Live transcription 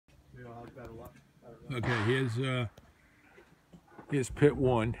Okay, here's pit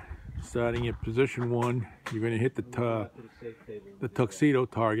 1. Starting at position 1, you're going to hit the tuxedo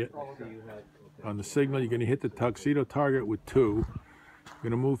target. On the signal, you're going to hit the tuxedo target with 2. You're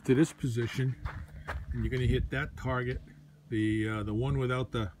going to move to this position, and you're going to hit that target, the one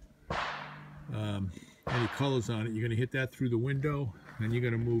without the any colors on it. You're going to hit that through the window, and you're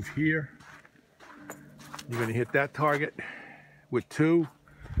going to move here. You're going to hit that target with 2,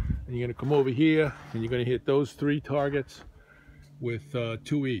 and you're going to come over here, and you're going to hit those 3 targets with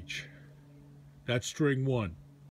 2 each. That's string 1.